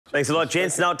Thanks a lot,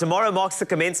 gents. Now, tomorrow marks the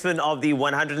commencement of the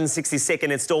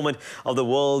 162nd installment of the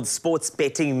World Sports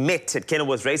Betting Met at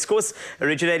Kenilworth Racecourse.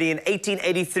 Originating in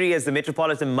 1883 as the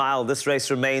Metropolitan Mile, this race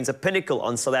remains a pinnacle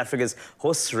on South Africa's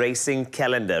horse racing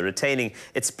calendar, retaining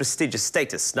its prestigious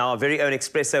status. Now, our very own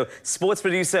Expresso sports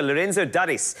producer Lorenzo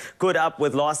Daris caught up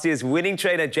with last year's winning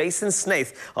trainer Jason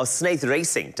Snaith of Snaith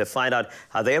Racing to find out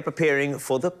how they are preparing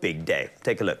for the big day.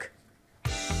 Take a look.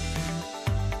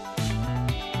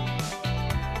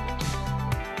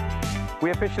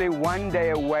 We're officially 1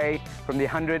 day away from the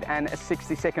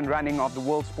 162nd running of the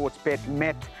World Sports Bet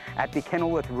Met at the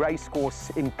Kenilworth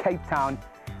Racecourse in Cape Town.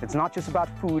 It's not just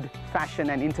about food, fashion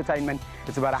and entertainment.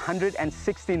 It's about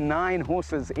 169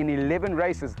 horses in 11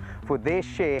 races for their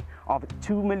share of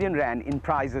 2 million rand in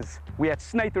prizes. We're at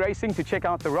Snaith Racing to check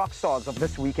out the rock stars of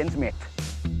this weekend's Met.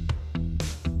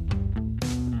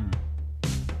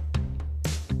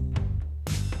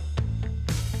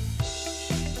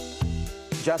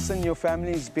 Justin, your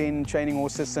family's been training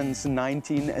horses since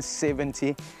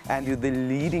 1970 and you're the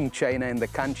leading trainer in the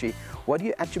country. What do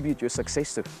you attribute your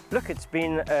success to? Look, it's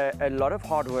been a lot of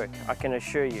hard work, I can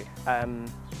assure you.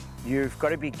 You've got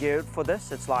to be geared for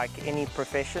this. It's like any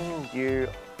profession.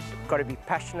 You've got to be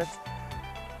passionate.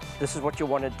 This is what you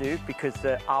want to do because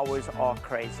the hours are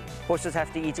crazy. Horses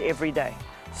have to eat every day,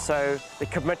 so the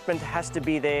commitment has to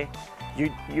be there.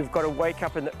 You've got to wake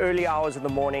up in the early hours of the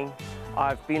morning.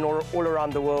 I've been all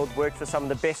around the world, worked for some of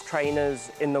the best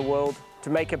trainers in the world to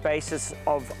make a basis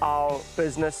of our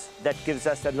business that gives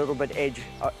us a little bit edge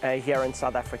here in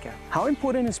South Africa. How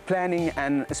important is planning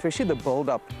and especially the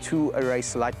build-up to a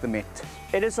race like the Met?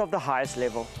 It is of the highest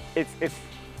level.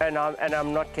 And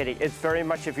I'm not kidding. It's very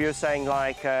much, if you're saying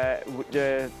like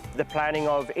the planning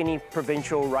of any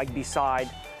provincial rugby side,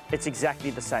 it's exactly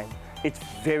the same. It's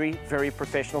very, very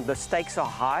professional. The stakes are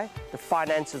high, the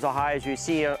finances are high. As you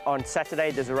see on Saturday,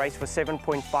 there's a race for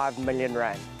 7.5 million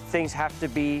rand. Things have to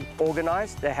be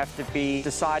organized. They have to be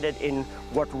decided in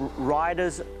what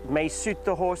riders may suit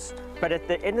the horse. But at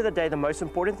the end of the day, the most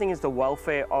important thing is the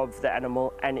welfare of the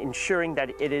animal and ensuring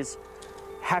that it is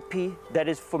happy. That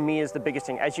is, for me, is the biggest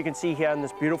thing. As you can see here on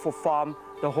this beautiful farm,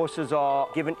 the horses are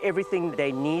given everything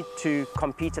they need to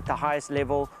compete at the highest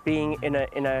level, being in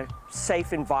a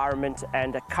safe environment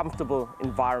and a comfortable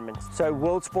environment. So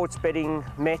World Sports Betting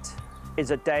Met is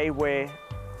a day where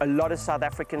a lot of South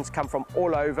Africans come from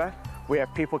all over. We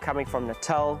have people coming from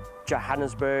Natal,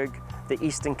 Johannesburg, the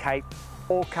Eastern Cape,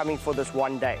 all coming for this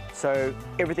one day. So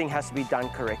everything has to be done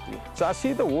correctly. So I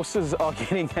see the horses are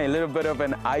getting a little bit of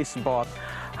an ice bath.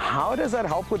 How does that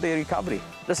help with their recovery?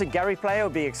 Listen, Gary Player will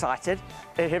be excited,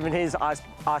 him and his ice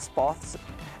baths.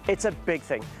 It's a big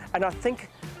thing. And I think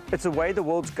it's the way the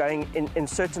world's going in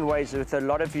certain ways. With a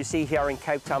lot of, you see here in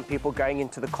Cape Town, people going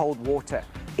into the cold water.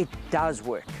 It does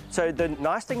work. So the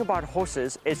nice thing about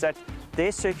horses is that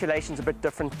their circulation's a bit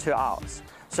different to ours.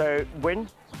 So when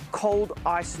cold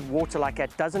ice water like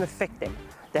that doesn't affect them,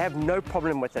 they have no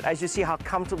problem with it. As you see how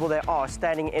comfortable they are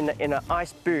standing in an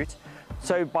ice boot.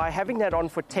 So by having that on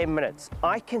for 10 minutes,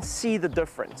 I can see the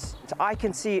difference. I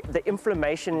can see the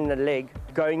inflammation in the leg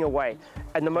going away.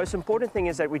 And the most important thing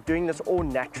is that we're doing this all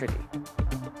naturally.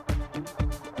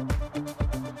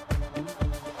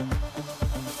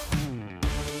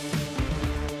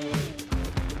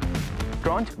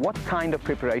 Grant, what kind of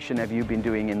preparation have you been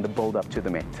doing in the build-up to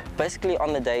the Met? Basically,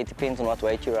 on the day, it depends on what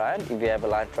weight you ride. If you have a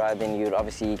light ride, then you'd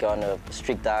obviously go on a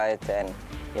strict diet and,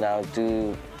 you know,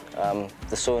 do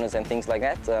the saunas and things like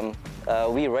that.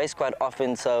 We race quite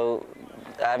often, so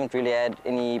I haven't really had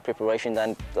any preparation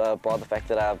done by the fact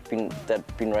that I've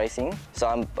been racing.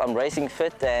 So I'm racing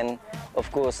fit, and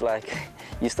of course, like,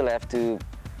 you still have to,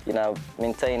 you know,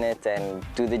 maintain it and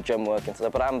do the gym work and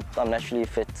stuff. But I'm naturally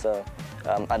fit, so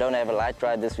I don't have a light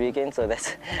ride this weekend, so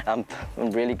that's I'm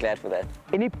really glad for that.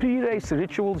 Any pre-race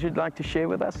rituals you'd like to share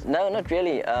with us? No, not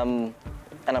really.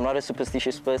 And I'm not a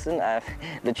superstitious person. I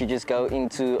literally just go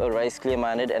into a race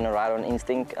clear-minded and ride on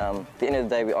instinct. At the end of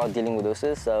the day, we are dealing with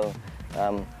horses, so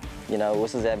you know,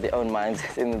 horses have their own minds.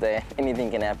 At the end of the day, anything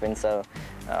can happen. So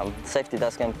safety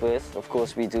does come first. Of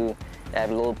course, we do have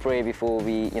a little prayer before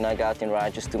we, you know, go out and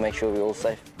ride, just to make sure we're all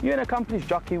safe. You're an accomplished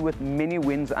jockey with many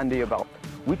wins under your belt.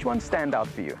 Which one stand out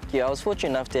for you? Yeah, I was fortunate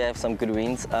enough to have some good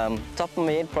wins. Top of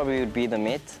my head probably would be the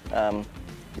Met.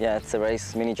 Yeah, it's a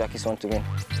race many jockeys want to win.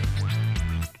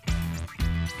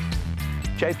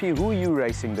 JP, who are you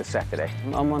racing this Saturday?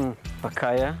 I'm on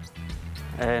Bakaya,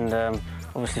 and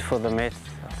obviously for the Met,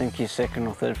 I think he's second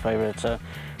or third favourite, so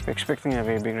we're expecting a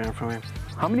very big run from him.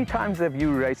 How many times have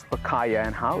you raced Bakaya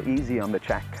and how easy on the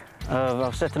track?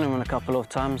 I've sat on him a couple of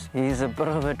times. He's a bit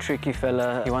of a tricky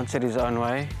fella. He wants it his own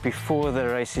way. Before the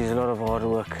race, he's a lot of hard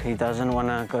work. He doesn't want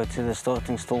to go to the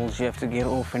starting stalls. You have to get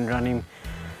off and run him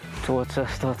towards the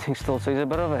starting stall. So he's a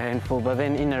bit of a handful. But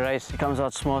then in a race, he comes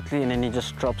out smartly and then he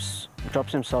just drops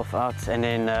himself out. And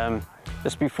then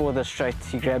just before the straight,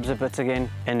 he grabs a bit again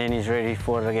and then he's ready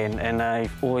for it again. And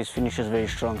he always finishes very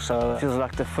strong. So it feels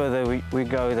like the further we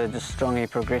go, the stronger he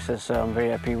progresses. So I'm very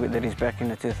happy that he's back in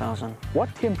the 2000.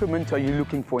 What temperament are you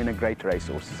looking for in a great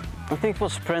racehorse? I think for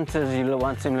sprinters, you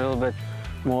want him a little bit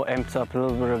more amped up, a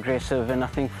little bit aggressive. And I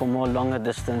think for more longer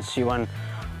distance, you want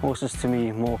horses to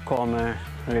be more calmer,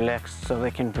 relaxed, so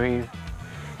they can breathe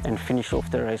and finish off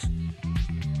the race.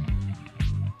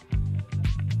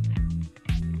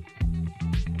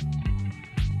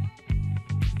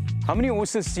 How many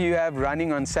horses do you have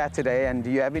running on Saturday, and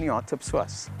do you have any hot tips for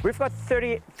us? We've got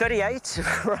 38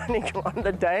 running on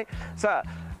the day, so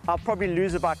I'll probably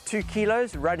lose about 2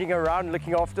 kilos running around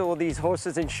looking after all these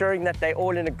horses, ensuring that they're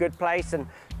all in a good place. And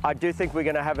I do think we're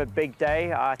going to have a big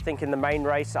day. I think in the main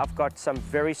race I've got some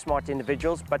very smart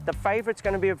individuals, but the favourite's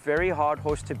going to be a very hard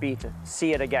horse to beat.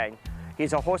 See It Again.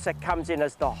 He's a horse that comes in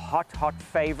as the hot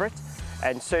favourite,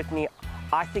 and certainly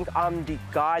I think I'm the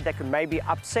guy that can maybe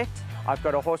upset. I've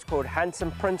got a horse called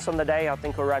Handsome Prince on the day. I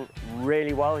think he'll run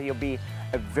really well. He'll be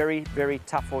a very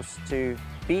tough horse to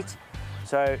beat.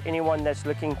 So anyone that's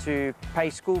looking to pay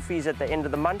school fees at the end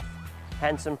of the month,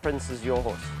 Handsome Prince is your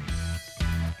horse.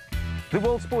 The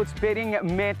World Sports Betting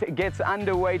Met gets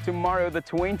underway tomorrow, the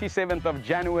 27th of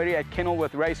January at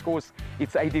Kenilworth Racecourse.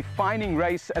 It's a defining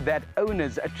race that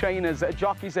owners, trainers,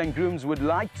 jockeys and grooms would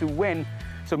like to win.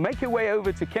 So make your way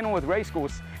over to Kenilworth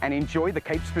Racecourse and enjoy the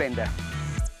Cape Splendor.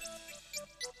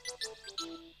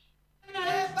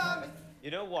 You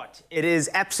know what? It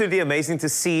is absolutely amazing to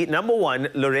see, number one,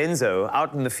 Lorenzo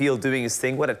out in the field doing his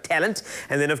thing. What a talent.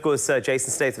 And then, of course,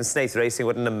 Jason Snaith from Snaith Racing.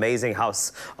 What an amazing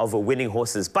house of winning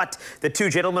horses. But the two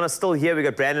gentlemen are still here. We've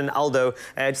got Brandon and Aldo.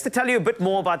 Just to tell you a bit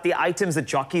more about the items that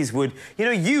jockeys would,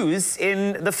 use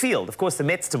in the field. Of course, the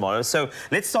Mets tomorrow. So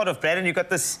let's start off. Brandon, you've got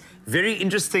this very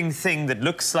interesting thing that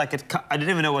looks like it... I didn't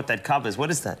even know what that covers.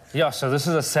 What is that? Yeah, so this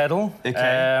is a saddle.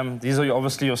 Okay. These are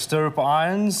obviously your stirrup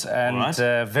irons and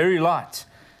very light.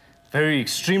 Very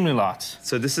extremely light.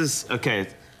 So this is... Okay,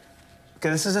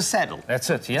 this is a saddle. That's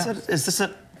it, yeah. Is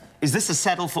this a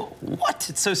saddle for... What?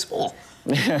 It's so small.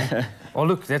 Oh,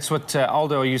 look, that's what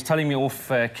Aldo, he was telling me off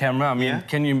camera. I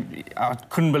mean, I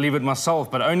couldn't believe it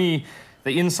myself, but only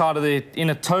the inside of the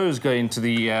inner toes go into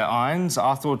the irons.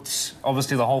 I thought,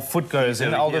 obviously, the whole foot goes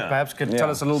in. Aldo perhaps could tell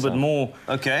us a little bit more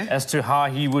as to how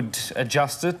he would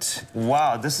adjust it.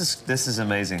 Wow, this is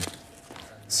amazing.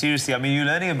 Seriously, I mean, you're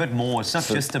learning a bit more. It's not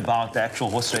just about the actual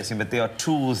horse racing, but there are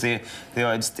tools,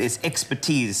 there's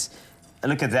expertise.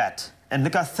 And look at that. And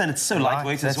look how thin, it's so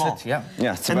lightweight as well. Yeah,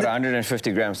 it's about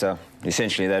 150 grams, so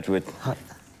essentially that would...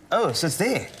 Oh, so it's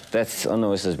there. That's on the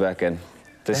horse's back, and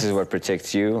this is what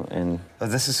protects you, and... Oh,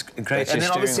 this is great. And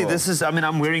then obviously this is, I mean,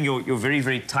 I'm wearing your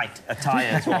very tight attire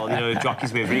as well.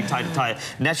 Jockeys wear very tight attire.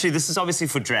 Naturally, this is obviously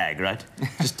for drag, right?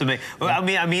 Just to make, well,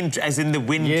 I mean, as in the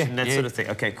wind and that sort of thing.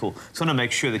 Okay, cool. Just want to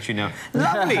make sure that you know.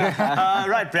 Lovely.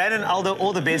 Right, Brandon, Aldo,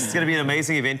 all the best. It's going to be an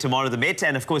amazing event tomorrow, the Met.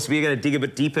 And of course, we're going to dig a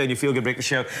bit deeper in your Feel Good Breakfast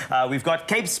Show. We've got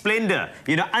Cape Splendor,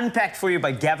 unpacked for you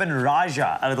by Gavin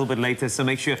Raja a little bit later. So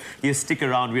make sure you stick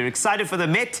around. We're excited for the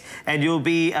Met, and you'll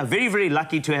be very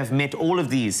lucky to have met all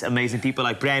of these amazing people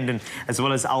like Brandon, as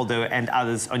well as Aldo and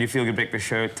others on your Feel Good Breakfast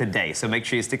Show today. So make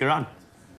sure you stick around.